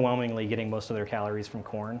were overwhelmingly getting most of their calories from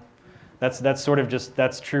corn.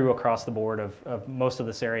 That's true across the board of most of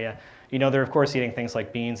this area. They're of course eating things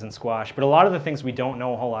like beans and squash, but a lot of the things we don't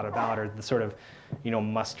know a whole lot about are the sort of,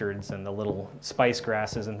 mustards and the little spice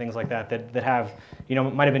grasses and things like that have,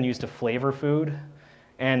 might have been used to flavor food.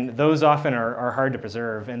 And those often are hard to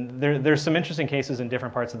preserve. And there's some interesting cases in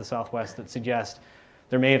different parts of the Southwest that suggest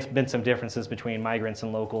there may have been some differences between migrants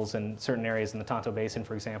and locals in certain areas in the Tonto Basin,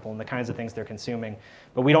 for example, and the kinds of things they're consuming.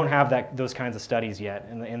 But we don't have those kinds of studies yet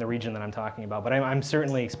in the region that I'm talking about. But I'm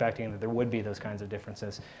certainly expecting that there would be those kinds of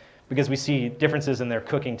differences, because we see differences in their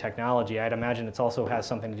cooking technology. I'd imagine it also has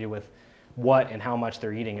something to do with what and how much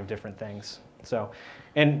they're eating of different things. So,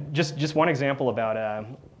 and just one example about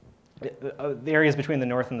the areas between the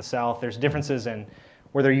north and the south, there's differences in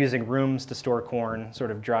where they're using rooms to store corn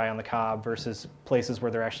sort of dry on the cob versus places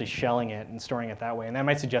where they're actually shelling it and storing it that way. And that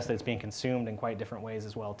might suggest that it's being consumed in quite different ways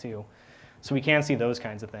as well too. So we can see those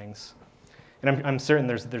kinds of things. And I'm certain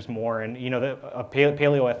there's more. And a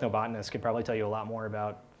paleoethnobotanist could probably tell you a lot more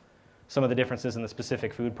about some of the differences in the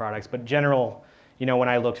specific food products. But general, when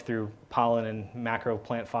I looked through pollen and macro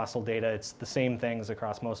plant fossil data, it's the same things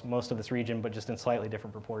across most of this region, but just in slightly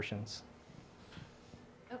different proportions.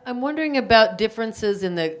 I'm wondering about differences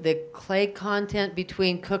in the clay content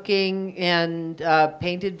between cooking and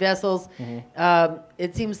painted vessels. Mm-hmm.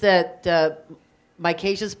 It seems that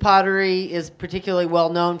micaceous pottery is particularly well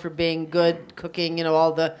known for being good cooking,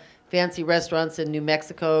 all the fancy restaurants in New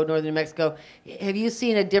Mexico, northern New Mexico. Have you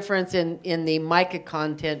seen a difference in the mica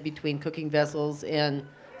content between cooking vessels and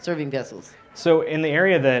serving vessels? So in the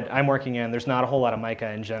area that I'm working in, there's not a whole lot of mica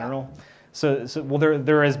in general. Yeah. So well,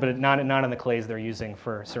 there is, but not in the clays they're using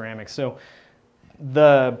for ceramics. So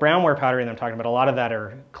the brownware pottery that I'm talking about, a lot of that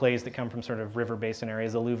are clays that come from sort of river basin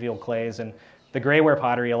areas, alluvial clays, and the grayware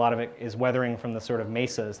pottery, a lot of it is weathering from the sort of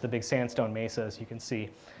mesas, the big sandstone mesas you can see.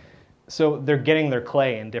 so they're getting their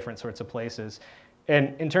clay in different sorts of places.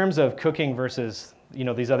 And in terms of cooking versus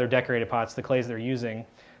these other decorated pots, the clays they're using,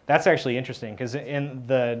 that's actually interesting because in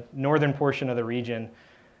the northern portion of the region,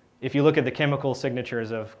 if you look at the chemical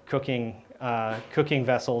signatures of cooking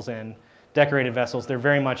vessels and decorated vessels, they're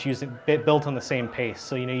very much built on the same pace.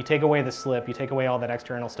 So you take away the slip, you take away all that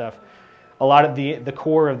external stuff. A lot of the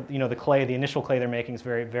core of the clay, the initial clay they're making is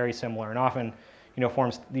very, very similar, and often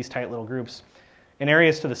forms these tight little groups. In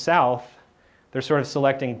areas to the south, they're sort of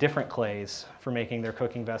selecting different clays for making their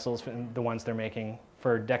cooking vessels than the ones they're making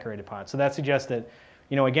for decorated pots. So that suggests that,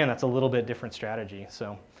 again, that's a little bit different strategy.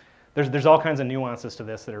 So there's all kinds of nuances to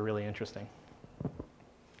this that are really interesting.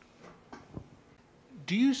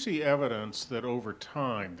 Do you see evidence that over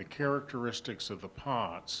time the characteristics of the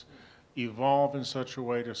pots evolve in such a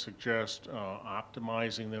way to suggest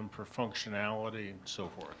optimizing them for functionality and so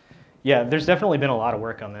forth? Yeah, there's definitely been a lot of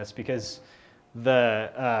work on this because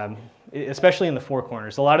especially in the Four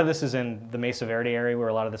Corners, a lot of this is in the Mesa Verde area where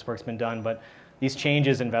a lot of this work's been done, but these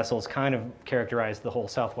changes in vessels kind of characterize the whole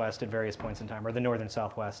Southwest at various points in time, or the northern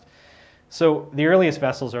Southwest. So the earliest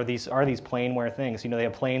vessels are these planeware things. They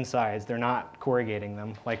have plain sides. They're not corrugating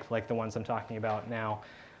them like the ones I'm talking about now.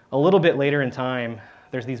 A little bit later in time,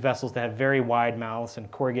 there's these vessels that have very wide mouths and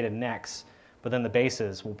corrugated necks, but then the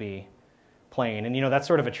bases will be plain. And that's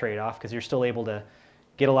sort of a trade-off because you're still able to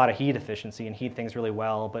get a lot of heat efficiency and heat things really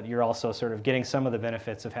well, but you're also sort of getting some of the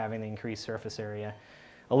benefits of having the increased surface area.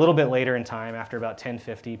 A little bit later in time, after about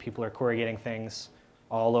 1050, people are corrugating things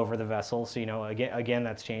all over the vessel. So, again,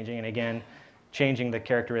 that's changing. And again, changing the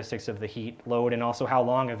characteristics of the heat load and also how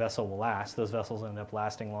long a vessel will last. Those vessels end up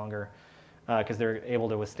lasting longer because they're able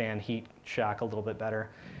to withstand heat shock a little bit better.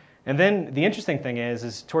 And then the interesting thing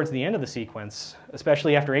is towards the end of the sequence,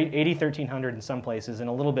 especially after 1300 in some places and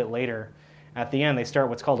a little bit later, at the end, they start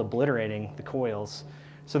what's called obliterating the coils.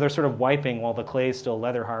 So they're sort of wiping while the clay is still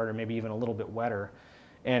leather hard or maybe even a little bit wetter,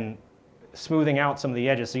 and smoothing out some of the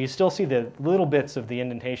edges. So you still see the little bits of the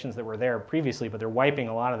indentations that were there previously, but they're wiping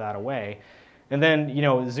a lot of that away. And then,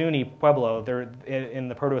 Zuni, Pueblo, they're in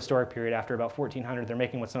the protohistoric period after about 1400, they're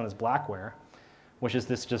making what's known as blackware, which is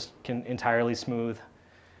this just entirely smooth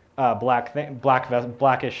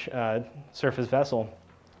blackish surface vessel.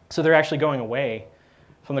 So they're actually going away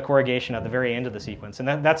from the corrugation at the very end of the sequence. And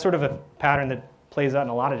that's sort of a pattern that plays out in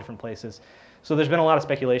a lot of different places. So there's been a lot of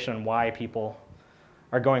speculation on why people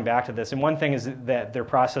are going back to this. And one thing is that they're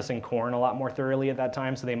processing corn a lot more thoroughly at that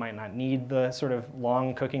time, so they might not need the sort of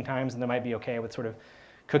long cooking times, and they might be okay with sort of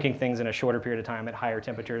cooking things in a shorter period of time at higher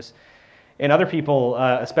temperatures. And other people,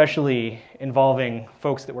 especially involving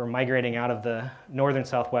folks that were migrating out of the northern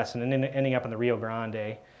Southwest and ending up in the Rio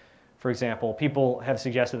Grande, for example, people have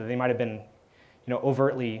suggested that they might have been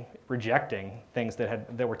overtly rejecting things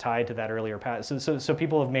that were tied to that earlier past. So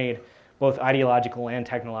people have made both ideological and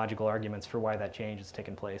technological arguments for why that change has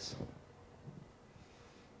taken place.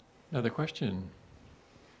 Another question.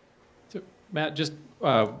 So, Matt, just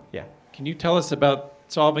yeah. Can you tell us about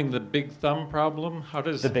solving the big thumb problem? How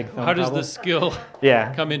does the skill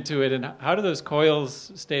come into it, and how do those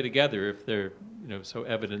coils stay together if they're so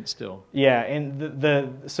evident still? Yeah,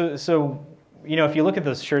 and so if you look at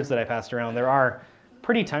those shirts that I passed around, there are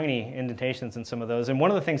pretty tiny indentations in some of those. And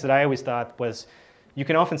one of the things that I always thought was you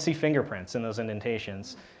can often see fingerprints in those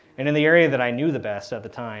indentations. And in the area that I knew the best at the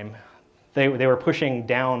time, they were pushing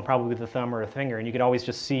down probably with a thumb or a finger, and you could always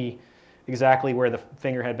just see exactly where the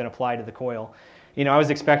finger had been applied to the coil. I was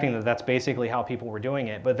expecting that that's basically how people were doing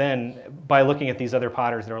it. But then by looking at these other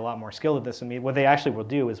potters that are a lot more skilled at this than me, what they actually will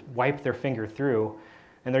do is wipe their finger through,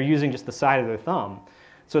 and they're using just the side of their thumb.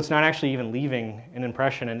 So it's not actually even leaving an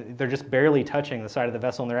impression, and they're just barely touching the side of the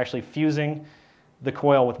vessel, and they're actually fusing the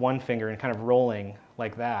coil with one finger and kind of rolling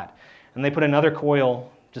like that. And they put another coil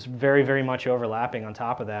just very, very much overlapping on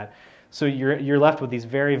top of that. So you're left with these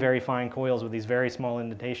very, very fine coils with these very small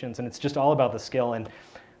indentations, and it's just all about the skill. And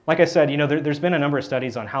like I said, there's been a number of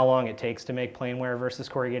studies on how long it takes to make planeware versus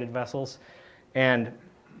corrugated vessels. And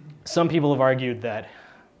some people have argued that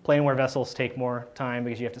planeware vessels take more time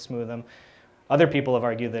because you have to smooth them. Other people have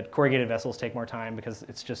argued that corrugated vessels take more time because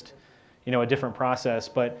it's just, a different process.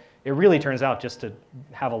 But it really turns out just to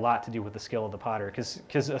have a lot to do with the skill of the potter,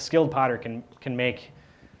 because a skilled potter can make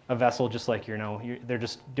a vessel just like they're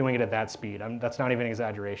just doing it at that speed. That's not even an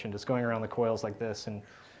exaggeration. Just going around the coils like this and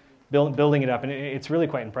building it up, and it's really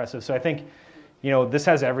quite impressive. So I think, this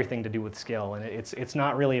has everything to do with skill, and it's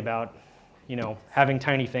not really about, having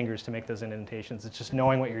tiny fingers to make those indentations. It's just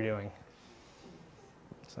knowing what you're doing.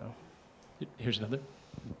 So. Here's another.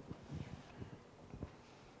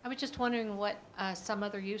 I was just wondering what some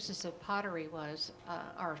other uses of pottery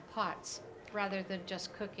or pots. rather than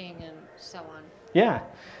just cooking and so on? Yeah.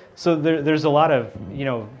 So there's a lot of,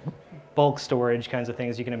 bulk storage kinds of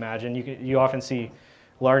things you can imagine. You often see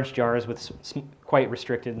large jars with quite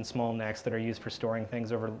restricted and small necks that are used for storing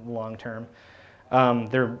things over the long term.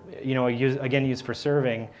 They're, used for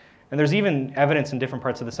serving. And there's even evidence in different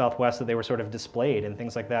parts of the Southwest that they were sort of displayed and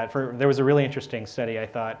things like that. There was a really interesting study, I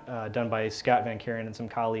thought, done by Scott Van Karen and some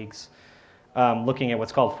colleagues, looking at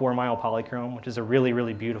what's called 4-mile polychrome, which is a really,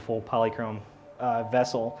 really beautiful polychrome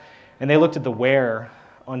vessel. And they looked at the wear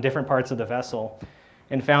on different parts of the vessel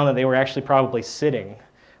and found that they were actually probably sitting,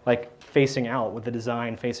 like facing out, with the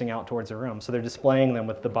design facing out towards a room. So they're displaying them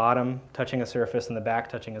with the bottom touching a surface and the back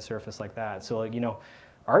touching a surface like that. So,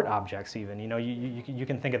 art objects even, you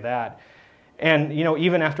can think of that. And,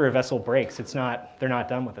 even after a vessel breaks, they're not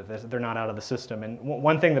done with it. They're not out of the system. And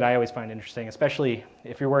one thing that I always find interesting, especially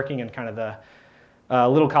if you're working in kind of the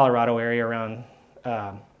Little Colorado area around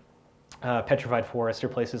petrified forest or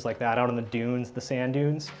places like that, out on the dunes, the sand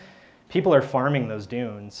dunes, people are farming those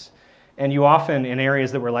dunes. And you often, in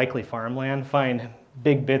areas that were likely farmland, find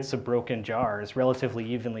big bits of broken jars, relatively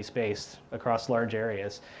evenly spaced across large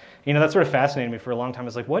areas. That sort of fascinated me for a long time. I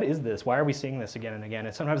was like, what is this? Why are we seeing this again and again?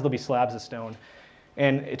 And sometimes there'll be slabs of stone.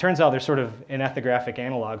 And it turns out there's sort of an ethnographic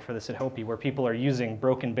analog for this at Hopi, where people are using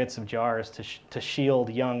broken bits of jars to shield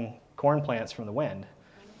young corn plants from the wind.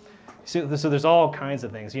 So there's all kinds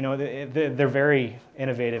of things. They're very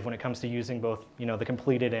innovative when it comes to using both, the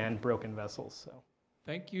completed and broken vessels. So.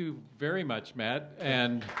 Thank you very much, Matt.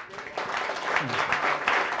 And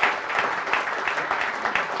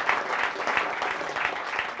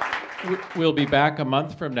we'll be back a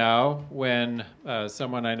month from now when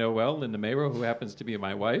someone I know well, Linda Mayrow, who happens to be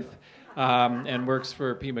my wife and works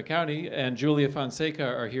for Pima County, and Julia Fonseca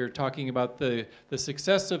are here talking about the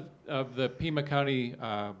success of the Pima County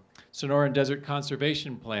Sonoran Desert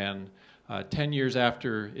Conservation Plan 10 years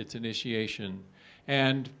after its initiation.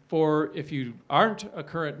 And if you aren't a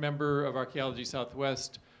current member of Archaeology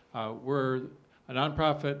Southwest, we're a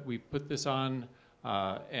nonprofit. We put this on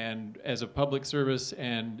and as a public service,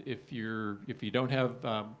 and if you don't have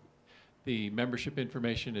the membership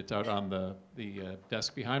information, it's out on the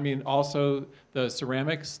desk behind me. And also the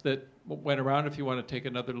ceramics that went around, if you want to take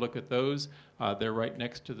another look at those, they're right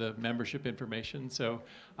next to the membership information. So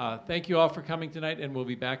thank you all for coming tonight, and we'll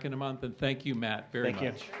be back in a month. And thank you, Matt, very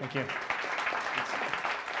much. Thank you.